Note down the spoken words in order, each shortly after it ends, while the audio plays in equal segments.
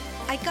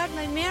I got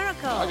my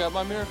miracle. I got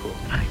my miracle.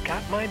 I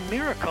got my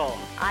miracle.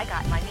 I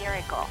got my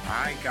miracle.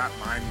 I got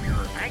my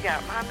miracle. I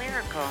got my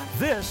miracle.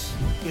 This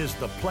is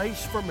the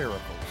place for miracles.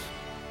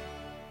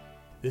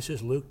 This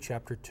is Luke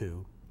chapter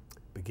 2,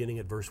 beginning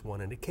at verse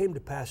 1. And it came to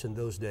pass in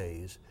those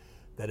days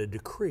that a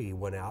decree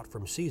went out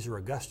from Caesar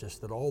Augustus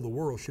that all the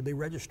world should be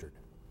registered.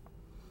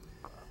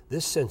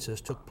 This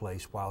census took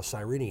place while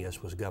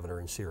Cyrenius was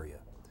governor in Syria.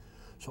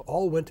 So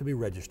all went to be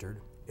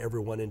registered,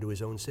 everyone into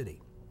his own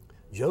city.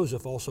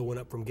 Joseph also went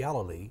up from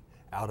Galilee,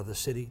 out of the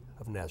city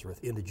of Nazareth,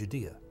 into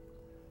Judea,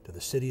 to the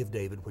city of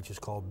David, which is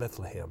called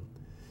Bethlehem,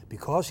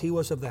 because he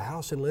was of the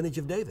house and lineage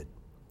of David,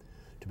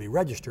 to be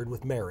registered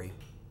with Mary,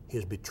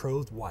 his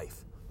betrothed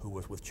wife, who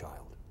was with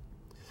child.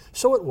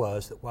 So it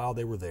was that while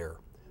they were there,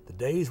 the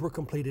days were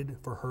completed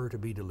for her to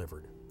be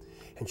delivered.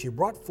 And she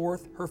brought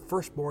forth her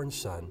firstborn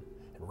son,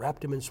 and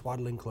wrapped him in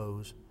swaddling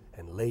clothes,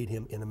 and laid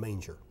him in a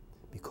manger,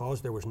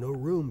 because there was no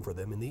room for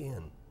them in the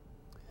inn.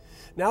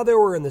 Now there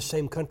were in the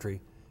same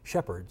country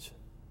shepherds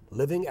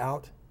living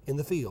out in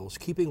the fields,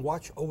 keeping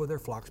watch over their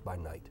flocks by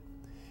night.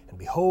 And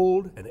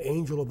behold, an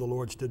angel of the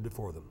Lord stood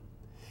before them,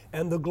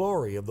 and the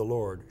glory of the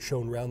Lord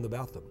shone round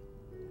about them,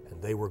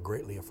 and they were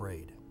greatly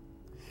afraid.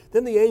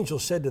 Then the angel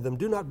said to them,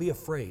 Do not be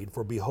afraid,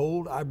 for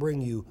behold, I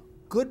bring you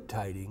good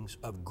tidings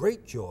of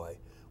great joy,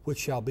 which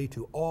shall be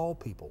to all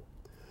people.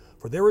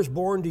 For there is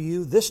born to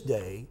you this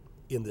day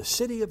in the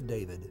city of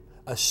David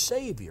a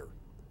Savior,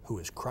 who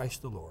is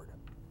Christ the Lord.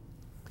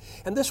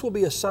 And this will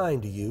be a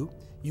sign to you.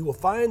 You will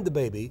find the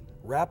baby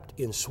wrapped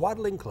in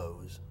swaddling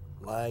clothes,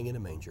 lying in a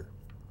manger.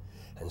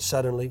 And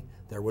suddenly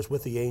there was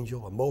with the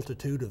angel a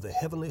multitude of the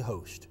heavenly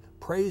host,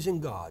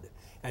 praising God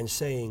and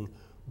saying,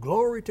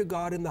 Glory to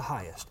God in the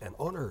highest, and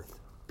on earth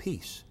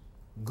peace,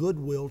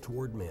 goodwill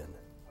toward men.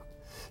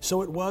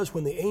 So it was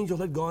when the angel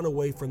had gone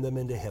away from them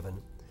into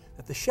heaven,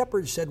 that the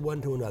shepherds said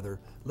one to another,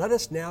 Let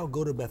us now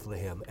go to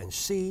Bethlehem and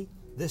see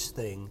this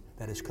thing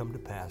that has come to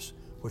pass,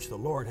 which the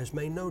Lord has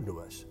made known to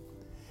us.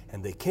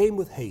 And they came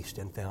with haste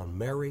and found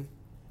Mary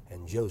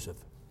and Joseph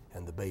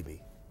and the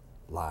baby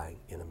lying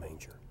in a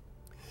manger.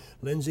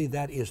 Lindsay,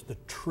 that is the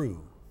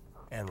true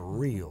and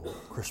real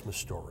Christmas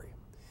story.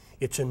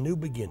 It's a new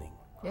beginning.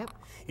 Yep.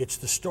 It's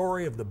the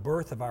story of the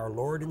birth of our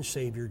Lord and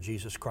Savior,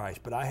 Jesus Christ.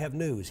 But I have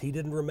news. He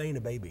didn't remain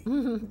a baby.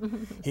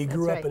 He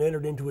grew up and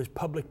entered into his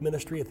public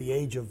ministry at the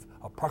age of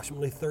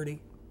approximately 30.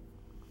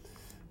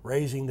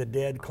 Raising the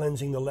dead,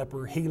 cleansing the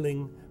leper,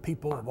 healing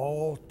people of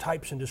all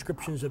types and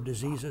descriptions of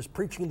diseases,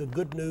 preaching the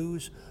good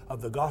news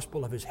of the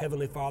gospel of his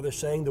heavenly Father,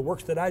 saying, The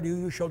works that I do,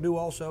 you shall do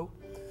also.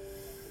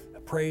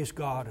 Praise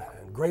God.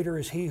 And greater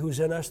is he who's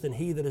in us than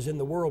he that is in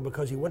the world,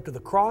 because he went to the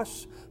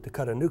cross to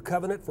cut a new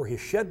covenant for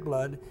his shed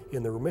blood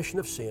in the remission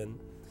of sin.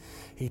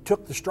 He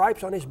took the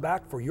stripes on his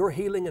back for your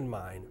healing and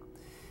mine.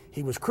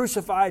 He was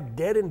crucified,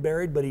 dead and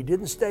buried, but he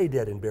didn't stay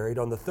dead and buried.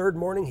 On the third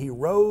morning, he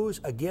rose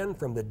again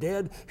from the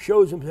dead,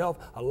 shows himself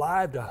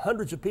alive to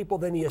hundreds of people.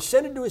 Then he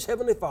ascended to his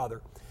heavenly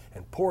Father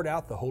and poured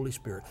out the Holy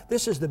Spirit.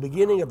 This is the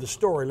beginning of the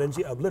story,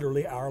 Lindsay, of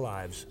literally our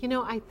lives. You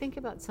know, I think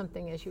about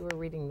something as you were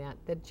reading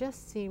that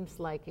just seems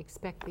like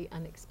expect the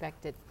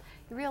unexpected.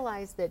 You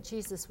realize that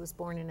Jesus was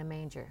born in a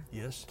manger.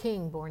 Yes.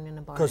 King born in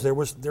a barn. Because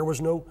there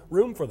was no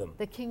room for them.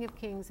 The King of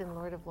Kings and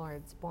Lord of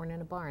Lords born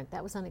in a barn.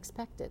 That was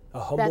unexpected. A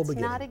humble That's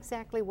beginning. not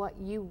exactly what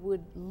you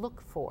would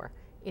look for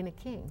in a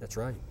king. That's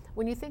right.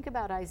 When you think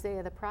about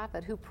Isaiah the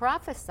prophet, who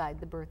prophesied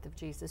the birth of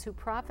Jesus, who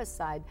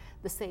prophesied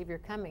the Savior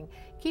coming,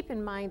 keep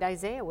in mind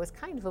Isaiah was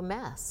kind of a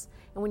mess.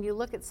 And when you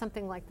look at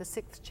something like the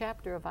 6th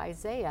chapter of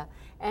Isaiah,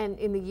 and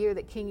in the year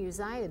that King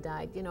Uzziah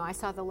died, you know, I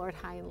saw the Lord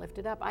high and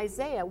lifted up.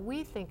 Isaiah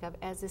we think of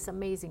as this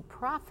amazing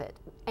prophet,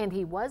 and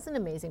he was an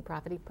amazing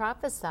prophet. He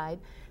prophesied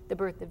the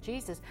birth of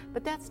Jesus,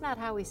 but that's not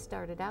how he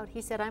started out.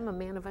 He said, I'm a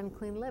man of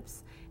unclean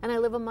lips, and I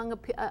live among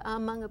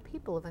a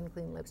people of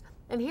unclean lips.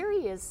 And here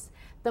he is,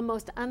 the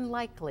most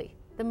unlikely,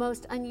 the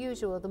most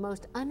unusual, the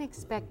most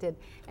unexpected,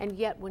 and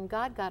yet when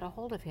God got a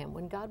hold of him,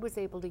 when God was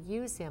able to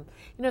use him,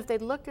 you know, if they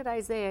looked at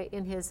Isaiah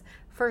in his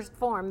first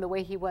form, the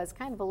way he was,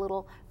 kind of a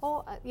little,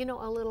 a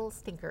little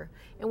stinker.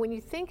 And when you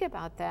think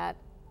about that,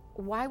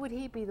 why would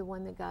he be the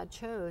one that God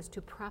chose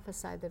to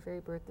prophesy the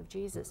very birth of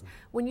Jesus?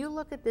 When you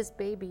look at this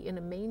baby in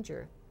a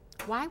manger,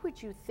 why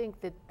would you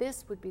think that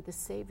this would be the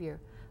Savior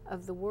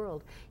of the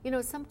world? You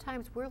know,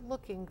 sometimes we're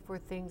looking for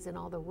things in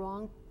all the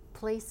wrong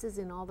places,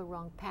 in all the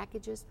wrong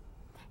packages.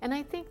 And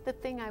I think the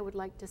thing I would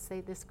like to say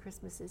this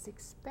Christmas is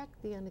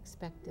expect the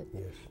unexpected.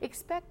 Yes.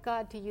 Expect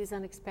God to use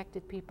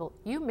unexpected people.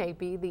 You may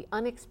be the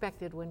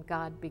unexpected one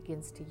God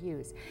begins to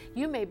use.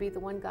 You may be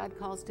the one God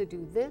calls to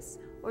do this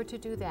or to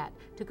do that,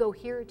 to go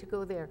here or to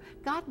go there.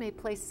 God may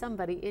place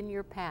somebody in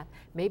your path.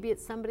 Maybe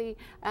it's somebody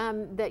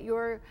that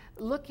you're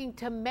looking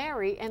to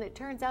marry, and it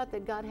turns out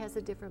that God has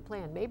a different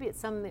plan. Maybe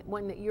it's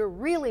someone that you're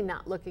really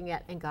not looking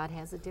at, and God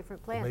has a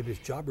different plan. Or maybe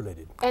it's job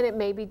related. And it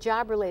may be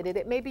job related.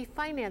 It may be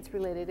finance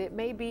related. It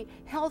may be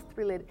health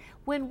related.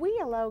 When we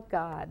allow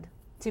God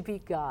to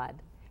be God,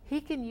 He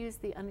can use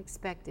the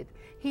unexpected.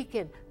 He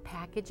can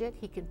package it.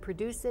 He can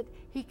produce it.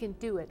 He can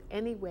do it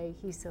any way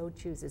He so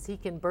chooses. He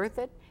can birth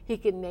it. He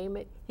can name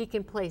it. He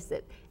can place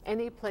it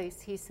any place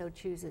He so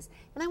chooses.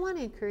 And I want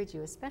to encourage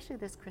you, especially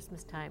this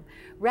Christmas time,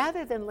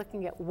 rather than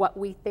looking at what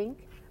we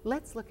think,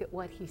 let's look at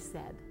what He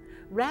said.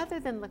 Rather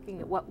than looking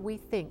at what we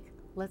think,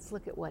 let's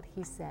look at what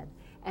He said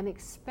and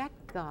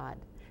expect God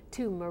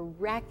to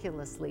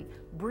miraculously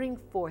bring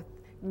forth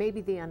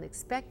maybe the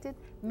unexpected,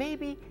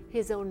 maybe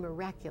His own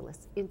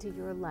miraculous into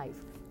your life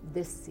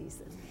this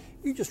season.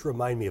 You just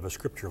remind me of a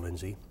scripture,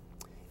 Lindsay.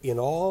 In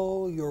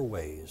all your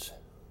ways,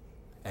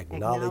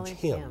 acknowledge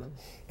Him,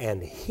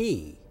 and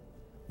He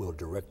will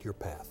direct your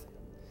path.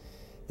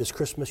 This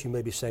Christmas, you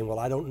may be saying, well,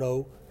 I don't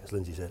know, as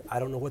Lindsay said,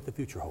 I don't know what the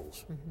future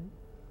holds. Mm-hmm.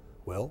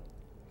 Well,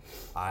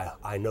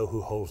 I know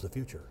who holds the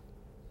future.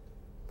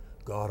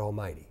 God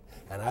Almighty.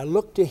 And I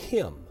look to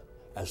Him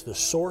as the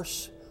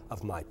source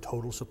of my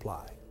total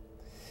supply.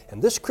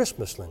 And this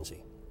Christmas,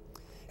 Lindsay,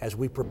 as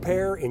we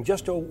prepare in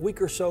just a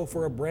week or so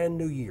for a brand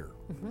new year,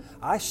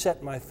 I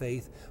set my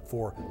faith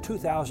for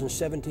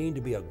 2017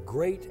 to be a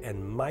great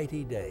and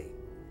mighty day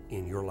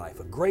in your life,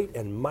 a great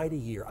and mighty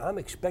year. I'm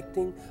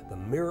expecting the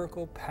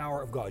miracle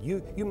power of God.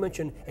 You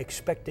mentioned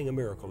expecting a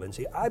miracle,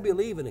 Lindsay. I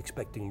believe in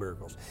expecting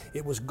miracles.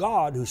 It was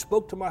God who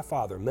spoke to my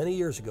father many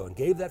years ago and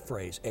gave that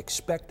phrase,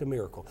 expect a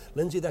miracle.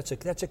 Lindsay, that's a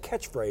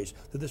catchphrase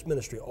through this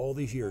ministry all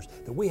these years,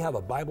 that we have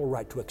a Bible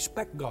right to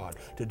expect God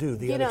to do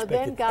the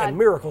unexpected and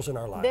miracles in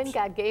our lives. Then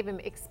God gave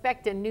him,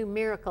 expect a new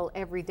miracle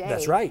every day.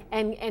 That's right.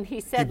 And He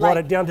said, He brought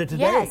it down to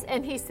today. Yes,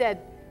 and He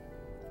said,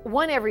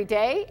 one every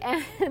day,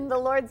 and the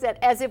Lord said,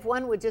 as if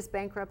one would just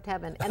bankrupt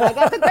heaven. And I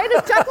got the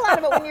greatest chuckle out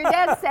of it when your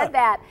dad said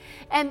that.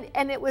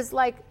 And it was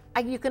like,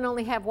 you can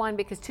only have one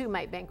because two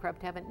might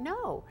bankrupt heaven.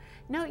 No,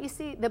 you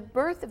see, the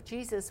birth of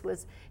Jesus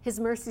was, His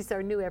mercies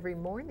are new every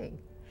morning.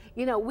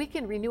 You know, we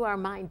can renew our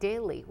mind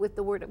daily with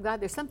the Word of God.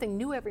 There's something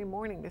new every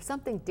morning. There's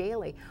something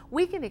daily.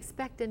 We can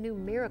expect a new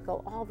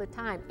miracle all the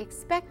time.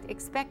 Expect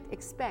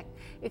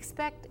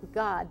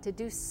God to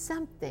do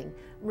something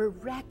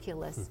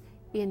miraculous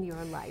in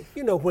your life.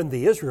 You know, when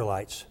the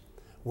Israelites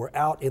were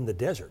out in the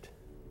desert,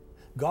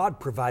 God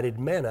provided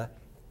manna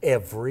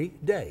every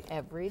day.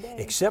 Every day.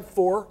 Except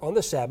for on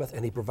the Sabbath,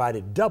 and He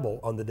provided double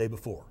on the day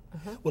before.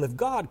 Well, if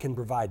God can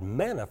provide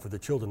manna for the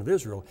children of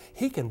Israel,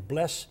 He can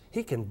bless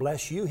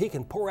you. He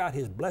can pour out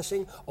His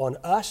blessing on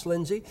us,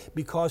 Lindsay,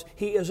 because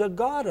He is a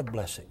God of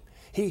blessing.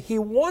 He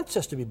wants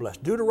us to be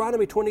blessed.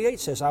 Deuteronomy 28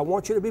 says, I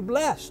want you to be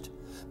blessed.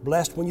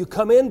 Blessed when you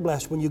come in,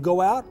 blessed when you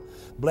go out,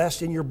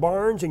 blessed in your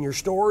barns, in your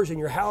stores, in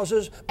your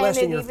houses,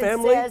 blessed in your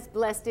family. And it even says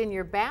blessed in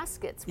your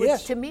baskets,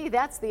 which to me,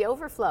 that's the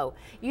overflow.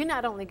 You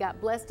not only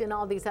got blessed in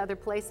all these other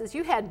places,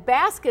 you had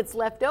baskets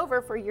left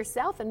over for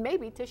yourself and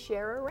maybe to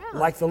share around.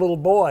 Like the little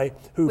boy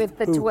with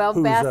the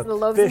 12 baskets, the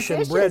loaves fish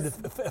and and bread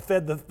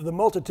fed the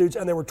multitudes,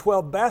 and there were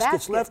 12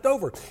 baskets left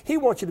over. He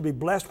wants you to be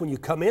blessed when you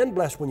come in,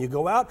 blessed when you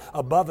go out,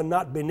 above and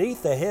not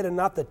beneath, the head and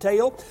not the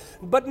tail.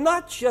 But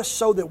not just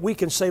so that we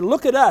can say,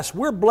 look at us,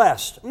 we're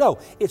blessed. No,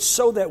 it's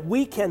so that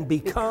we can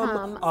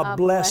become a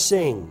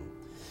blessing.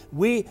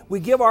 We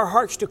give our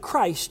hearts to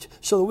Christ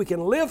so that we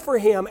can live for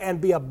Him and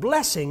be a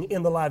blessing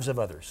in the lives of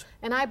others.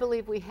 And I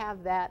believe we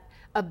have that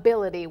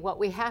ability. What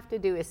we have to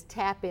do is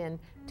tap in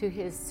to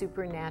His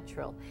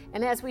supernatural.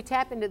 And as we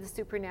tap into the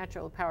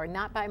supernatural power,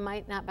 not by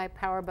might, not by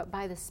power, but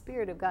by the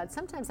Spirit of God,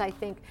 sometimes I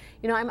think,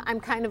 you know, I'm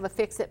kind of a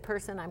fix-it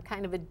person. I'm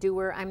kind of a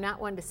doer. I'm not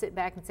one to sit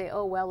back and say,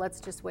 oh, well, let's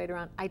just wait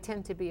around. I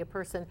tend to be a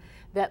person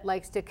that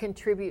likes to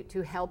contribute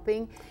to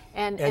helping.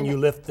 And you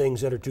lift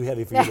things that are too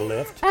heavy for you to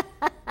lift.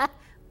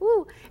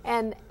 Ooh,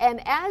 and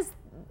as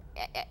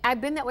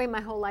I've been that way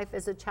my whole life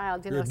as a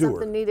child. You know, if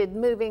something needed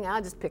moving,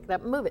 I'll just pick it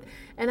up and move it.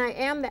 And I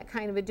am that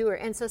kind of a doer.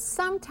 And so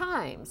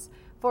sometimes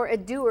for a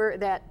doer,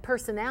 that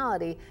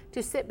personality,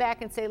 to sit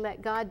back and say,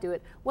 let God do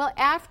it. Well,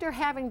 after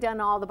having done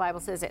all, the Bible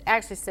says, it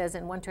actually says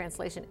in one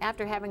translation,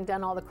 after having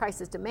done all the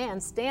Christ's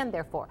demands, stand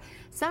therefore.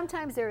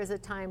 Sometimes there is a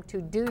time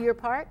to do your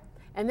part,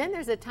 and then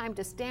there's a time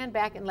to stand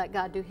back and let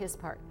God do His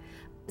part.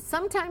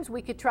 Sometimes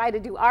we could try to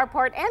do our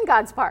part and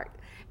God's part.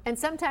 And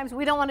sometimes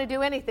we don't want to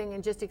do anything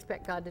and just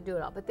expect God to do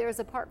it all. But there's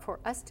a part for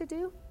us to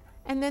do,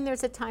 and then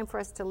there's a time for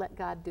us to let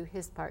God do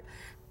His part.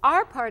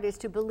 Our part is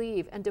to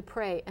believe and to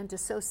pray and to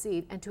sow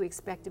seed and to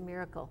expect a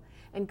miracle.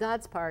 And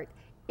God's part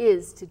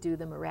is to do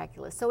the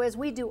miraculous. So as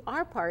we do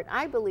our part,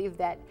 I believe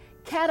that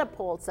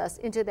catapults us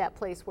into that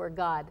place where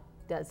God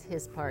does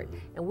His part.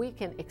 And we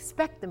can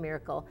expect the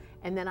miracle,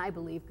 and then I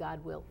believe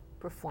God will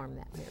perform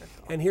that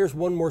miracle. And here's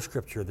one more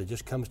scripture that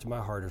just comes to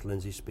my heart as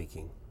Lindsay's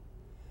speaking.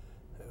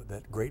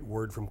 That great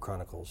word from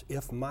Chronicles.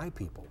 If my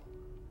people,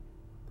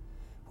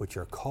 which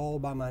are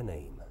called by my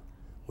name,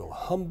 will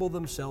humble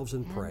themselves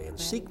and pray and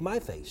seek my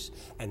face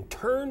and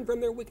turn from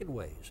their wicked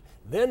ways,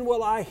 then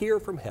will I hear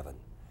from heaven,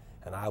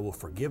 and I will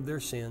forgive their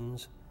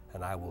sins,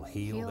 and I will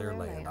heal their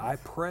land. I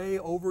pray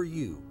over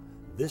you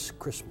this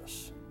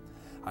Christmas.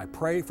 I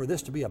pray for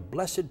this to be a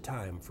blessed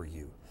time for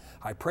you.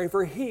 I pray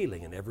for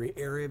healing in every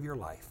area of your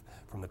life,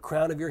 from the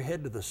crown of your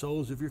head to the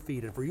soles of your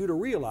feet, and for you to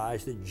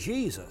realize that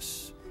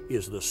Jesus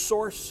is the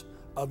source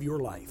of your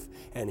life,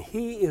 and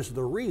He is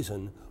the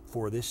reason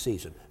for this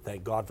season.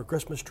 Thank God for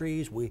Christmas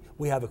trees. We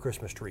have a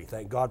Christmas tree.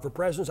 Thank God for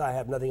presents. I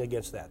have nothing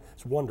against that.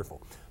 It's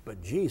wonderful.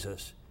 But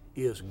Jesus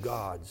is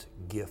God's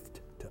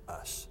gift to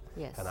us.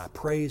 Yes. And I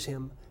praise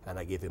Him, and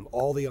I give Him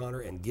all the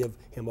honor and give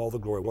Him all the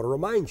glory. I want to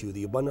remind you,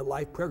 the Abundant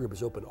Life Prayer Group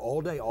is open all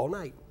day, all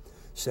night,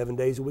 7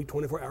 days a week,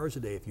 24 hours a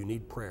day. If you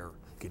need prayer,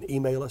 you can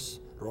email us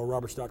at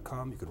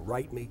earlroberts.com. You can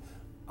write me.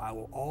 I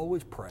will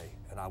always pray,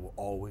 and I will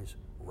always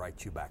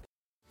write you back.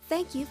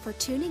 Thank you for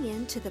tuning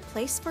in to the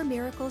Place for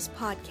Miracles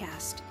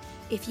podcast.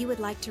 If you would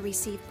like to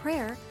receive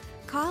prayer,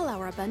 call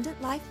our Abundant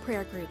Life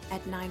Prayer Group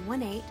at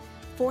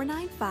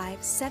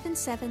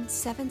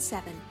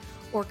 918-495-7777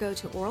 or go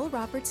to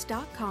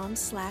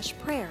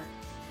oralroberts.com/prayer.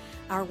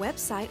 Our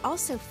website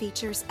also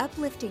features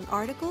uplifting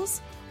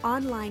articles,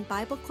 online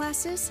Bible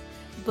classes,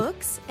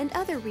 books, and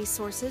other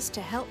resources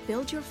to help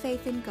build your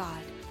faith in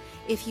God.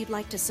 If you'd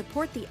like to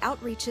support the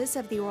outreaches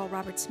of the Oral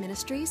Roberts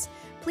Ministries,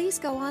 please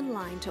go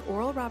online to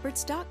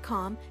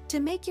oralroberts.com to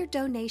make your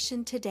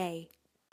donation today.